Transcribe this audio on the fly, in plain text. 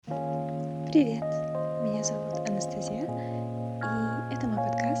Привет! Меня зовут Анастасия, и это мой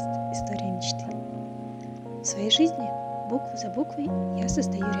подкаст «История мечты». В своей жизни, букву за буквой, я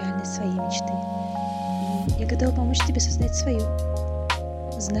создаю реальность своей мечты. И я готова помочь тебе создать свою.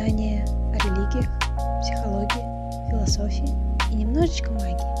 Знания о религиях, психологии, философии и немножечко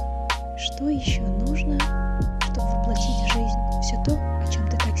магии. Что еще нужно, чтобы воплотить в жизнь все то, о чем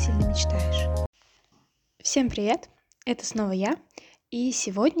ты так сильно мечтаешь? Всем привет! Это снова я. И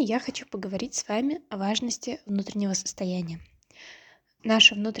сегодня я хочу поговорить с вами о важности внутреннего состояния.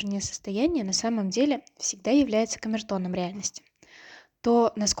 Наше внутреннее состояние на самом деле всегда является камертоном реальности.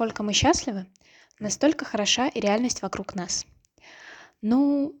 То, насколько мы счастливы, настолько хороша и реальность вокруг нас.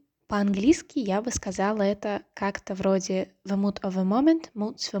 По-английски я бы сказала это как-то вроде the mood of a moment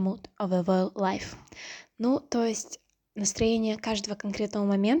moods the mood of a whole life. То есть настроение каждого конкретного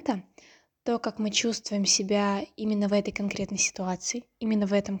момента, то, как мы чувствуем себя именно в этой конкретной ситуации, именно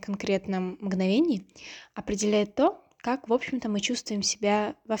в этом конкретном мгновении, определяет то, как, в общем-то, мы чувствуем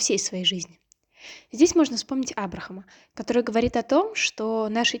себя во всей своей жизни. Здесь можно вспомнить Абрахама, который говорит о том, что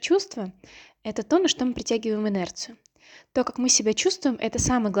наши чувства — это то, на что мы притягиваем инерцию. То, как мы себя чувствуем, это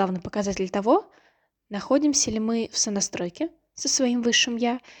самый главный показатель того, находимся ли мы в сонастройке со своим высшим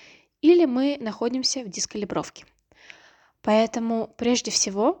 «я», или мы находимся в дискалибровке. Поэтому прежде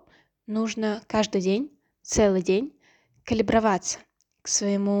всего нужно каждый день, целый день калиброваться к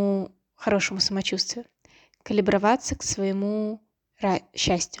своему хорошему самочувствию, калиброваться к своему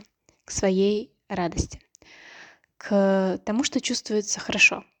счастью, к своей радости, к тому, что чувствуется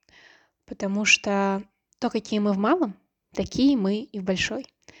хорошо. Потому что то, какие мы в малом, такие мы и в большой.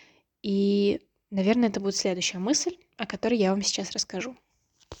 И, наверное, это будет следующая мысль, о которой я вам сейчас расскажу.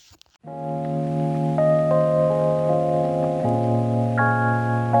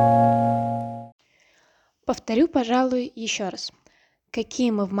 Повторю, пожалуй, еще раз.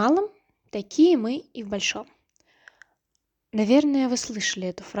 Какие мы в малом, такие мы и в большом. Наверное, вы слышали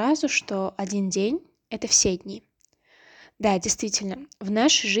эту фразу, что один день — это все дни. Да, действительно, в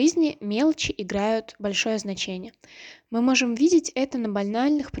нашей жизни мелочи играют большое значение. Мы можем видеть это на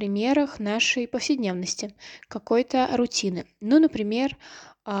банальных примерах нашей повседневности, какой-то рутины. Например,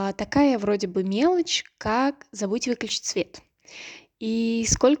 такая вроде бы мелочь, как забыть выключить свет. И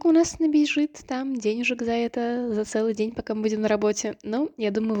сколько у нас набежит там денежек за это, за целый день, пока мы будем на работе?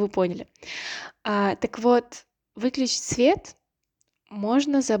 Я думаю, вы поняли. Так вот, выключить свет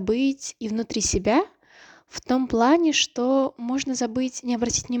можно забыть и внутри себя, в том плане, что можно забыть не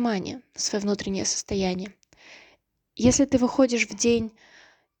обратить внимания на свое внутреннее состояние. Если ты выходишь в день,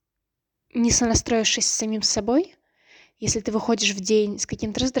 не сонастроившись с самим собой, если ты выходишь в день с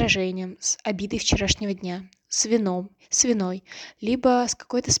каким-то раздражением, с обидой вчерашнего дня, с виной, либо с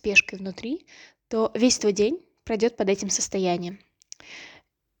какой-то спешкой внутри, то весь твой день пройдет под этим состоянием.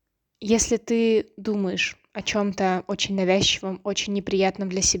 Если ты думаешь о чем-то очень навязчивом, очень неприятном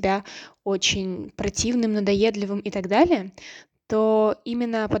для себя, очень противным, надоедливым и так далее, то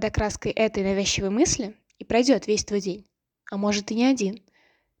именно под окраской этой навязчивой мысли и пройдет весь твой день. А может и не один,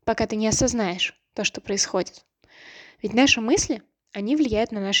 пока ты не осознаешь то, что происходит. Ведь наши мысли, они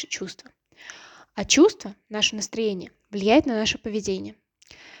влияют на наши чувства. А чувства, наше настроение, влияет на наше поведение.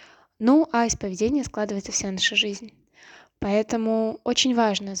 А из поведения складывается вся наша жизнь. Поэтому очень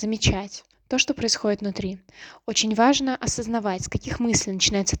важно замечать то, что происходит внутри. Очень важно осознавать, с каких мыслей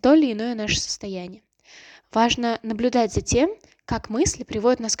начинается то или иное наше состояние. Важно наблюдать за тем, как мысли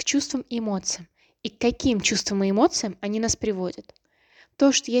приводят нас к чувствам и эмоциям, и к каким чувствам и эмоциям они нас приводят.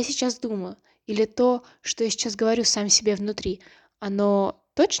 То, что я сейчас думаю, или то, что я сейчас говорю сам себе внутри, оно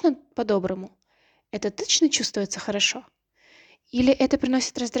точно по-доброму? Это точно чувствуется хорошо? Или это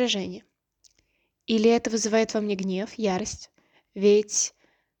приносит раздражение? Или это вызывает во мне гнев, ярость? Ведь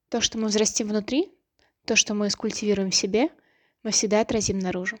то, что мы взрастим внутри, то, что мы скультивируем в себе, мы всегда отразим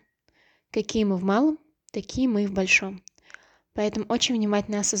наружу. Какие мы в малом, такие мы и в большом. Поэтому очень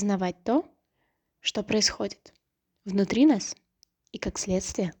внимательно осознавать то, что происходит внутри нас и, как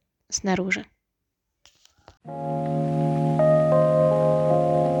следствие, снаружи.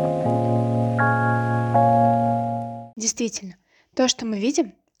 Действительно, то, что мы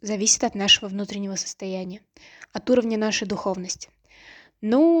видим, зависит от нашего внутреннего состояния, от уровня нашей духовности.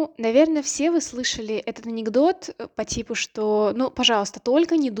 Наверное, все вы слышали этот анекдот по типу, что, пожалуйста,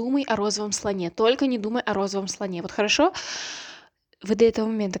 только не думай о розовом слоне, только не думай о розовом слоне. Вот хорошо, вы до этого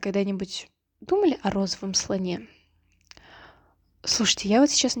момента когда-нибудь думали о розовом слоне? Слушайте, я вот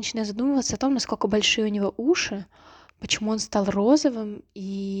сейчас начинаю задумываться о том, насколько большие у него уши, почему он стал розовым,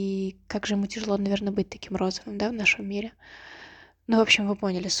 и как же ему тяжело, наверное, быть таким розовым, да, в нашем мире. Ну, в общем, вы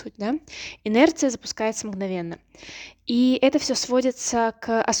поняли суть, да? Инерция запускается мгновенно. И это все сводится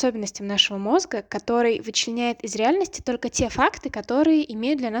к особенностям нашего мозга, который вычленяет из реальности только те факты, которые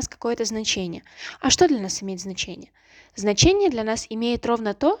имеют для нас какое-то значение. А что для нас имеет значение? Значение для нас имеет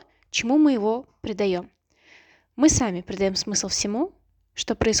ровно то, чему мы его придаем. Мы сами придаем смысл всему,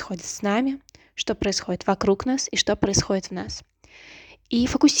 что происходит с нами, что происходит вокруг нас и что происходит в нас. И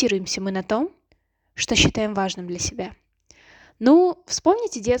фокусируемся мы на том, что считаем важным для себя. Ну,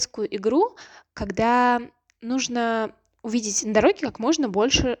 вспомните детскую игру, когда нужно увидеть на дороге как можно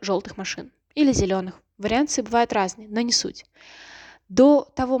больше желтых машин или зеленых. Варианты бывают разные, но не суть.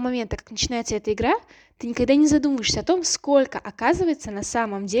 До того момента, как начинается эта игра, ты никогда не задумываешься о том, сколько оказывается на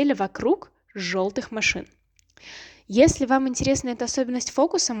самом деле вокруг желтых машин. Если вам интересна эта особенность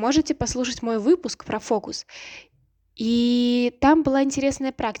фокуса, можете послушать мой выпуск про фокус. И там была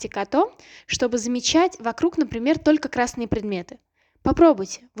интересная практика о том, чтобы замечать вокруг, например, только красные предметы.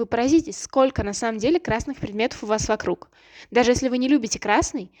 Попробуйте, вы поразитесь, сколько на самом деле красных предметов у вас вокруг. Даже если вы не любите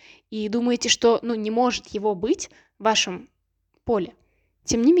красный и думаете, что не может его быть в вашем поле.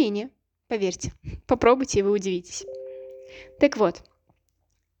 Тем не менее, поверьте, попробуйте, и вы удивитесь. Так вот,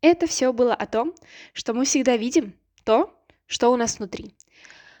 это все было о том, что мы всегда видим то, что у нас внутри.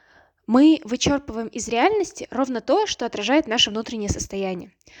 Мы вычерпываем из реальности ровно то, что отражает наше внутреннее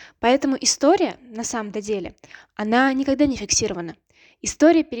состояние. Поэтому история, на самом-то деле, она никогда не фиксирована.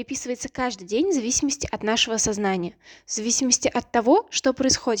 История переписывается каждый день в зависимости от нашего сознания, в зависимости от того, что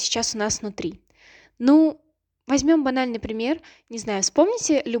происходит сейчас у нас внутри. Возьмем банальный пример. Не знаю,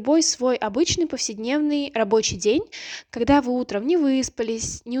 вспомните любой свой обычный повседневный рабочий день, когда вы утром не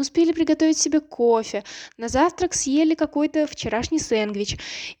выспались, не успели приготовить себе кофе, на завтрак съели какой-то вчерашний сэндвич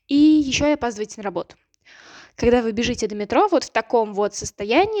и еще и опаздываете на работу. Когда вы бежите до метро, вот в таком вот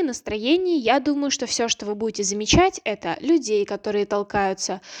состоянии, настроении, я думаю, что все, что вы будете замечать, это людей, которые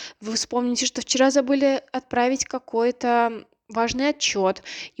толкаются. Вы вспомните, что вчера забыли отправить какой-то важный отчет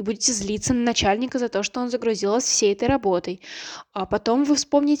и будете злиться на начальника за то, что он загрузил вас всей этой работой. А потом вы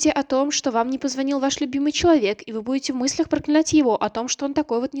вспомните о том, что вам не позвонил ваш любимый человек, и вы будете в мыслях проклинать его о том, что он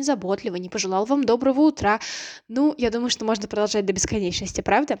такой вот незаботливый, не пожелал вам доброго утра. Я думаю, что можно продолжать до бесконечности,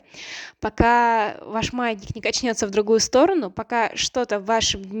 правда? Пока ваш маятник не качнется в другую сторону, пока что-то в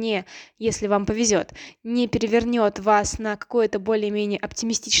вашем дне, если вам повезет, не перевернет вас на какой-то более-менее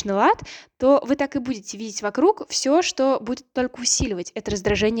оптимистичный лад, то вы так и будете видеть вокруг все, что будет только усиливать это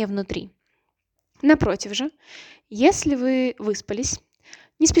раздражение внутри. Напротив же, если вы выспались,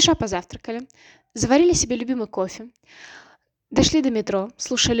 не спеша позавтракали, заварили себе любимый кофе, дошли до метро,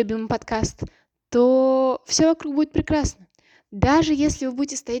 слушая любимый подкаст, то все вокруг будет прекрасно. Даже если вы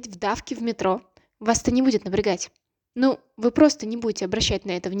будете стоять в давке в метро, вас это не будет напрягать. Вы просто не будете обращать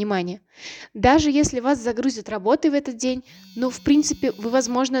на это внимание. Даже если вас загрузят работой в этот день, в принципе, вы,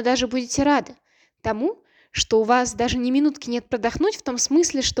 возможно, даже будете рады тому, что у вас даже ни минутки нет продохнуть в том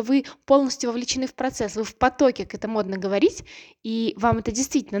смысле, что вы полностью вовлечены в процесс, вы в потоке, как это модно говорить, и вам это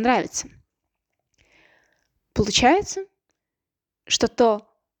действительно нравится. Получается, что то,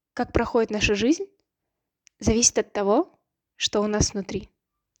 как проходит наша жизнь, зависит от того, что у нас внутри.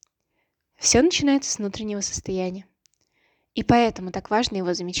 Все начинается с внутреннего состояния. И поэтому так важно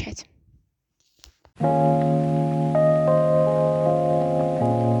его замечать.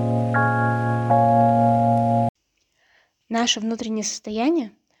 Наше внутреннее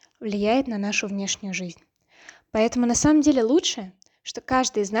состояние влияет на нашу внешнюю жизнь. Поэтому на самом деле лучшее, что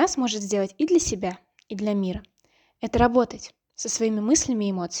каждый из нас может сделать и для себя, и для мира, это работать со своими мыслями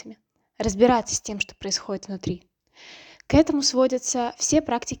и эмоциями, разбираться с тем, что происходит внутри. К этому сводятся все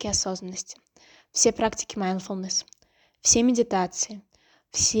практики осознанности, все практики mindfulness, все медитации,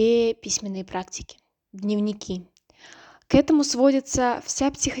 все письменные практики, дневники. К этому сводится вся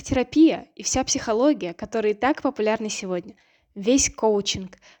психотерапия и вся психология, которые так популярны сегодня. Весь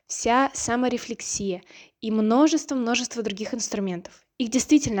коучинг, вся саморефлексия и множество других инструментов. Их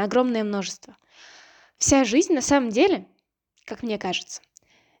действительно огромное множество. Вся жизнь на самом деле, как мне кажется,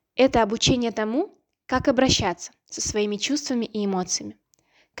 это обучение тому, как обращаться со своими чувствами и эмоциями,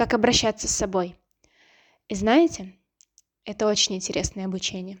 как обращаться с собой. И знаете, это очень интересное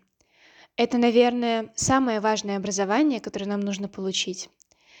обучение. Это, наверное, самое важное образование, которое нам нужно получить.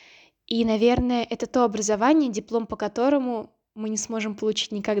 И, наверное, это то образование, диплом по которому мы не сможем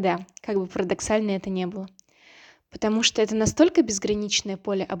получить никогда, как бы парадоксально это ни было. Потому что это настолько безграничное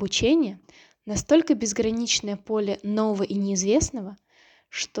поле обучения, настолько безграничное поле нового и неизвестного,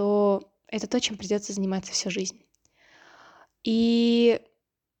 что это то, чем придется заниматься всю жизнь. И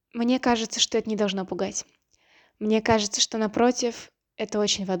мне кажется, что это не должно пугать. Мне кажется, что, напротив, это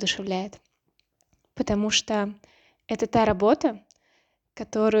очень воодушевляет. Потому что это та работа,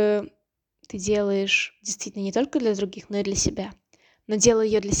 которую ты делаешь действительно не только для других, но и для себя. Но делая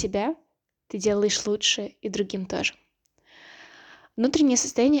ее для себя, ты делаешь лучше и другим тоже. Внутреннее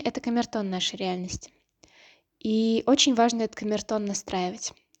состояние — это камертон нашей реальности. И очень важно этот камертон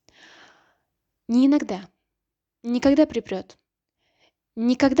настраивать. Не иногда, никогда припрет.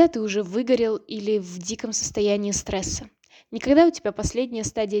 Никогда ты уже выгорел или в диком состоянии стресса. Никогда у тебя последняя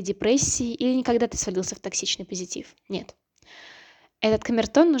стадия депрессии или никогда ты свалился в токсичный позитив. Нет. Этот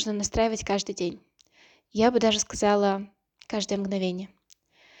камертон нужно настраивать каждый день. Я бы даже сказала, каждое мгновение.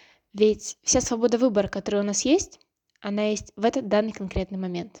 Ведь вся свобода выбора, которая у нас есть, она есть в этот данный конкретный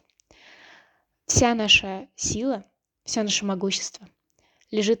момент. Вся наша сила, все наше могущество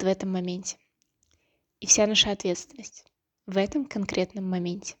лежит в этом моменте. И вся наша ответственность в этом конкретном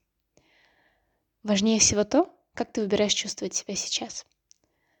моменте. Важнее всего то, как ты выбираешь чувствовать себя сейчас.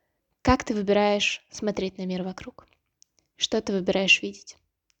 Как ты выбираешь смотреть на мир вокруг. Что ты выбираешь видеть.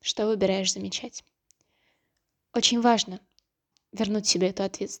 Что выбираешь замечать. Очень важно вернуть себе эту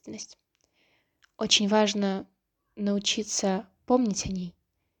ответственность. Очень важно научиться помнить о ней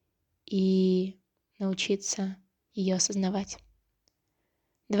и научиться ее осознавать.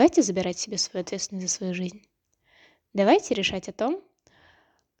 Давайте забирать себе свою ответственность за свою жизнь. Давайте решать о том,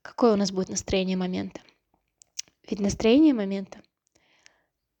 какое у нас будет настроение момента. Ведь настроение момента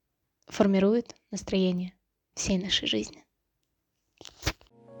формирует настроение всей нашей жизни.